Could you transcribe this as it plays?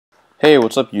Hey,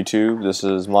 what's up, YouTube? This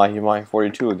is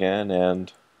MM42 again,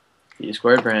 and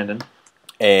 2Brandon.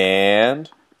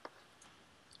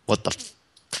 What the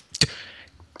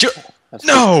that's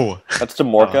No! that's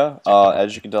Demorca.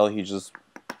 As you can tell, he just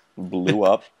blew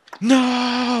up.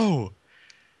 No!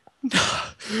 No!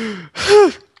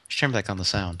 Just turn back on the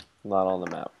sound. Not on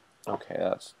the map. Okay,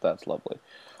 that's lovely.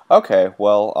 Okay,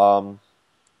 well,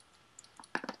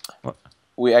 What?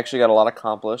 we actually got a lot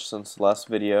accomplished since the last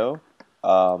video.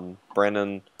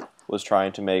 Brandon was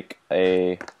trying to make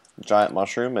a giant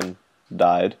mushroom and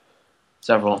died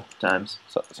Several times.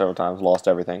 several times, lost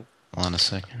everything. Hold on a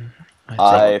second.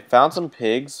 I found some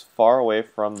pigs far away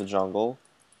from the jungle,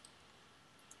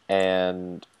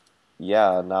 and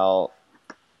yeah, now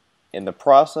in the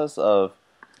process of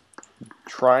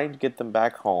trying to get them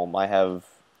back home, I have.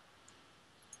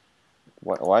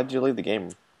 Why did you leave the game?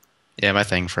 Yeah, my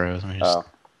thing froze. Let me just...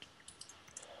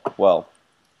 Oh. Well,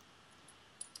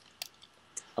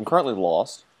 I'm currently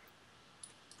lost,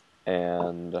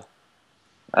 and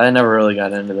I never really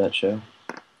got into that show.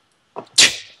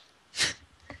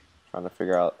 trying to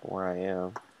figure out where I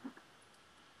am.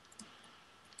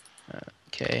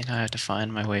 Okay, now I have to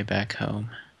find my way back home.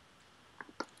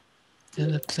 To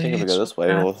the I think if we go this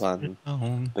way, we'll find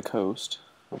home. the coast.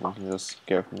 We can just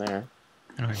go from there.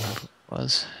 I don't remember what it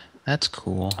was. That's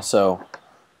cool. So,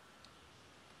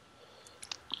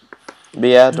 but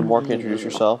yeah, Demorca, introduce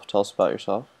yourself. Tell us about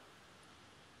yourself.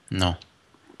 No.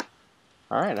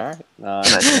 All right.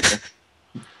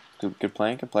 Good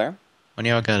plan, good player. When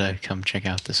y'all gotta come check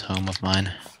out this home of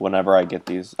mine? Whenever I get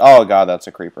these. Oh God, that's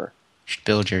a creeper. You should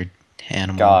build your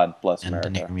animal. God bless and America.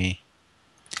 near me.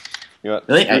 You know what?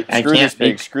 Really? Screw these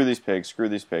pigs. Screw these pigs. Screw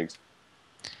these pigs.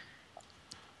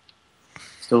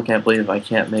 Still can't believe I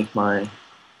can't make my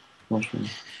mushroom.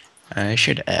 I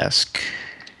should ask.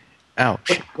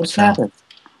 Ouch. What's Fell. happened?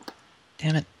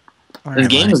 Damn it. Where This am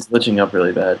game I? is glitching up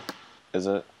really bad. Is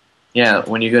it? Yeah,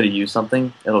 when you go to use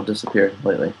something, it'll disappear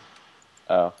completely.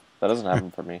 Oh, that doesn't happen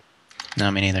for me.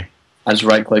 No, me neither. I just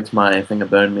right-clicked my thing of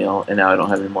bone meal, and now I don't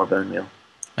have any more bone meal.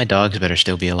 My dogs better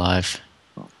still be alive.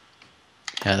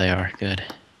 Yeah, they are. Good.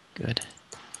 Good.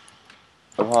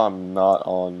 Somehow I'm not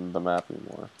on the map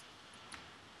anymore.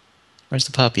 Where's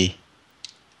the puppy?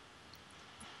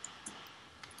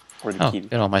 Where did Oh, keep?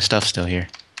 got all my stuff still here.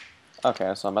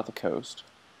 Okay, so I'm at the coast.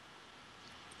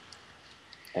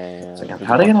 And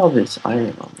How'd I get all this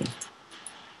iron on me?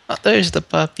 Oh, there's the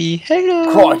puppy.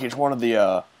 Hello. Crikey, it's one of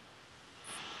the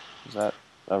is that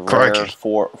a rare Crikey.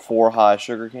 four high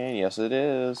sugar cane? Yes, it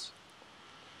is.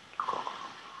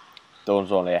 Those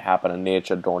only happen in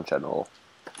nature, don't you know?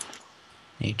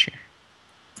 Nature.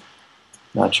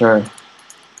 Not sure.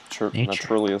 Nature.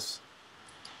 Naturalius.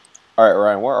 All right,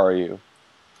 Ryan, where are you?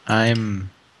 I'm.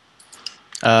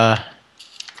 That's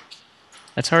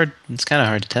hard. It's kind of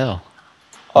hard to tell.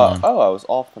 Oh, I was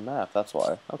off the map. That's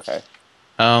why. Okay.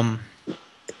 I'm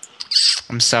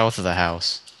south of the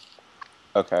house.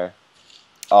 Okay.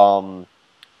 All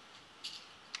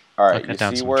right. I'll cut You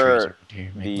down see some where trees around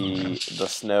here, make the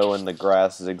snow and the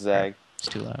grass zigzag? It's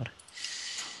too loud.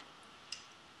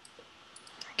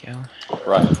 There we go.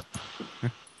 Ryan.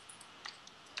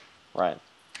 Ryan.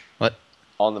 What?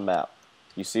 On the map,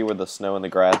 you see where the snow and the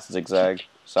grass zigzag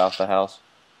south of the house?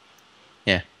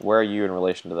 Yeah. Where are you in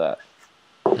relation to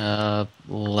that?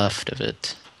 Left of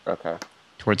it. Okay.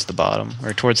 Towards the bottom,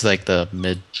 or towards like the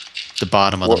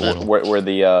bottom of the middle. Where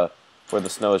the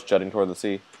snow is jutting toward the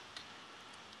sea?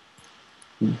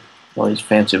 All these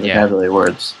fancy Yeah. vocabulary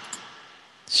words.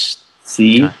 S-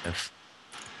 See? Kind of.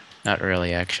 Not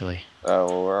really, actually. Oh,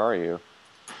 well, where are you?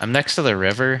 I'm next to the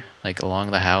river, like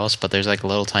along the house, but there's like a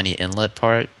little tiny inlet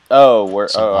part. Oh, where?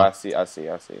 So Oh, up. I see.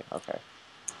 Okay.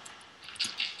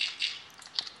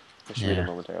 I should read it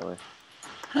momentarily.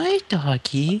 Hi,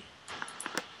 doggy.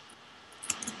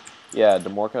 Yeah,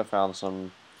 Demorca found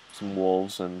some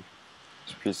wolves and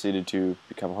proceeded to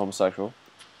become homosexual.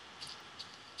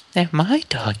 They're my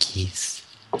doggies.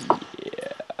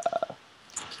 Yeah.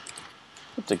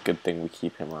 It's a good thing we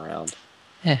keep him around.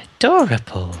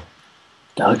 Adorable.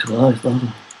 Dogs will always love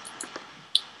them.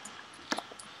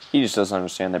 He just doesn't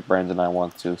understand that Brandon and I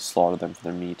want to slaughter them for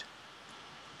their meat.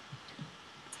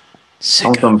 I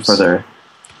want them for Sickos. their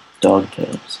dog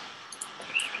tails.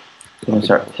 I'm gonna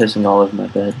start pissing all over my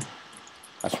bed.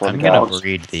 I swear I'm to gonna God.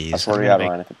 breed these. I swear to God,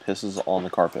 Ryan, if it pisses on the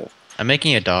carpet. I'm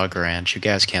making a dog ranch. You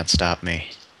guys can't stop me.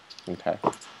 Okay.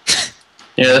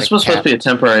 Yeah, this was supposed cat. to be a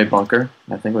temporary bunker.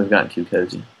 I think we've gotten too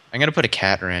cozy. I'm gonna put a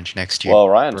cat ranch next to you. Well,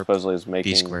 Ryan supposedly is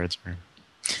making B-squared's room.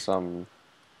 some...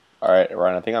 Alright,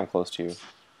 Ryan, I think I'm close to you.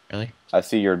 Really? I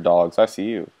see your dogs. I see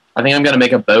you. I think I'm gonna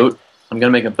make a boat. I'm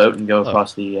gonna make a boat and go Oh.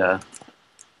 across the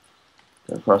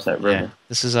across that river. Yeah.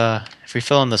 This is if we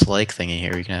fill in this lake thingy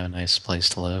here, we can have a nice place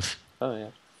to live. Oh yeah.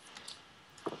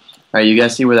 Alright, you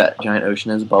guys see where that giant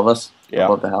ocean is above us? Yeah.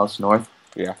 Above the house, north?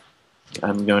 Yeah.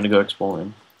 I'm going to go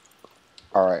exploring.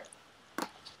 All right.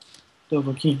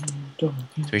 Double key, double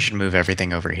key. So we should move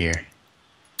everything over here.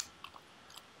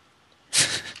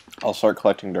 I'll start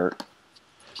collecting dirt.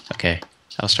 Okay.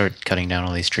 I'll start cutting down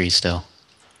all these trees still.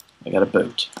 I got a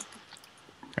boat.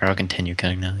 Or I'll continue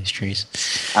cutting down these trees.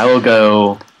 I will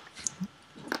go...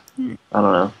 I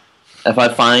don't know. If I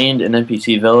find an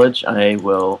NPC village, I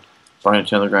will burn it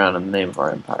to the ground in the name of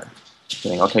our empire.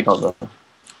 Kidding, I'll take all the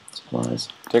supplies.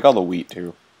 Take all the wheat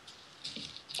too.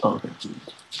 Oh, the heat.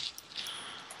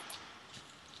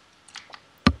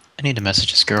 I need to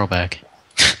message this girl back.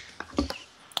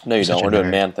 No, you Such don't. a We're doing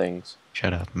nerd. man things.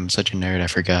 Shut up. I'm such a nerd, I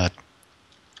forgot.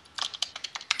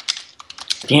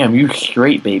 Damn, you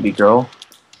straight, baby girl.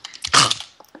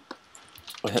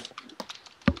 Such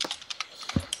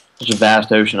a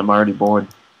vast ocean, I'm already bored.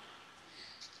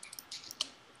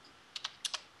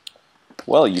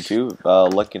 Well, you two,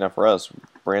 lucky enough for us,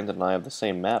 Brandon and I have the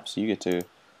same map, so you get to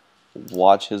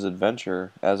watch his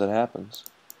adventure as it happens.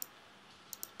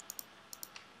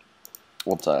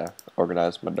 Once I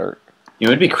organize my dirt. You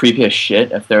know, it'd be creepy as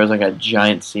shit if there was like a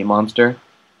giant sea monster.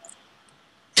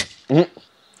 That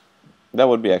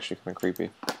would be actually kind of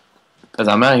creepy. Because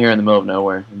I'm out here in the middle of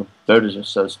nowhere, and the boat is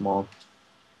just so small.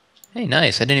 Hey,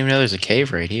 nice. I didn't even know there's a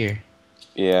cave right here.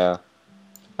 Yeah.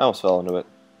 I almost fell into it.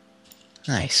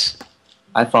 Nice.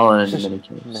 I've fallen into many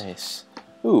caves. Nice.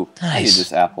 Ooh, I need Nice.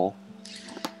 this apple.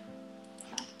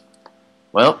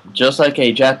 Well, just like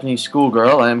a Japanese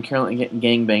schoolgirl, I am currently getting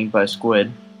gangbanged by a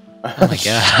squid. Oh my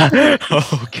god.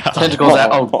 Oh god. Tentacles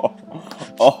out.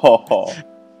 Oh, Oh.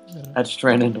 I just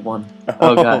ran into one.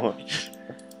 Oh god.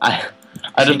 I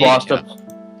just lost a...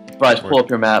 Bryce, pull up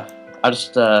your map. I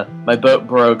just, my boat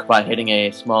broke by hitting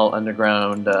a small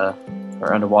underground,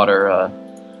 or underwater,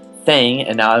 thing,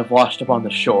 and now I've washed up on the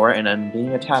shore, and I'm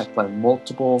being attacked by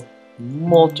multiple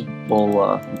mobs. You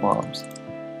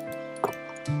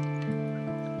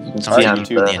can see Alright, on You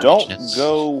two, the... don't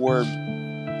go where...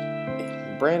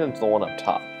 Brandon's the one up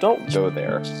top. Don't go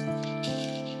there.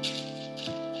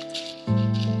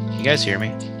 You guys hear me?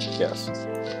 Yes.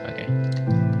 Okay.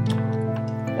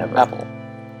 Never. Apple.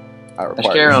 I I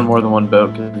require share this. on more than one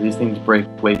boat, because these things break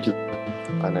way too...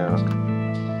 I know.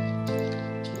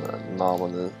 Nom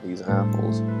on these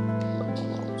apples.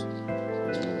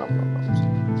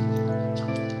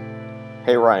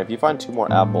 Hey Ryan, if you find 2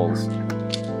 more apples,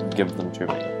 give them to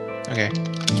me. Okay.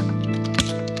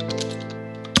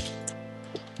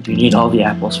 What do you need all the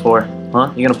apples for?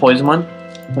 Huh? You gonna poison one?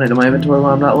 Put it in my inventory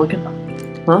while I'm not looking?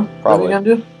 Huh? Probably. What are you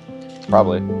gonna do?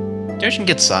 Probably. Do you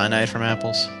get cyanide from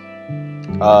apples?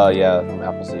 Yeah, from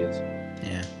apple seeds.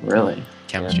 Yeah. Really?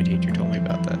 Chemistry teacher told me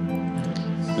about that.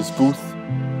 This booth.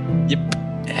 Yep.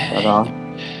 Right off.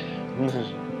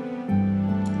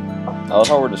 I love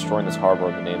how we're destroying this harbor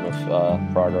in the name of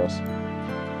progress.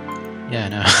 Yeah, I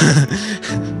know.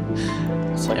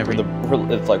 It's like Every- we're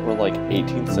like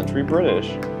 18th century British.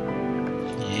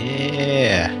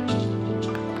 Yeah.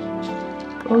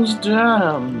 Those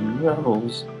damn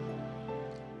rebels.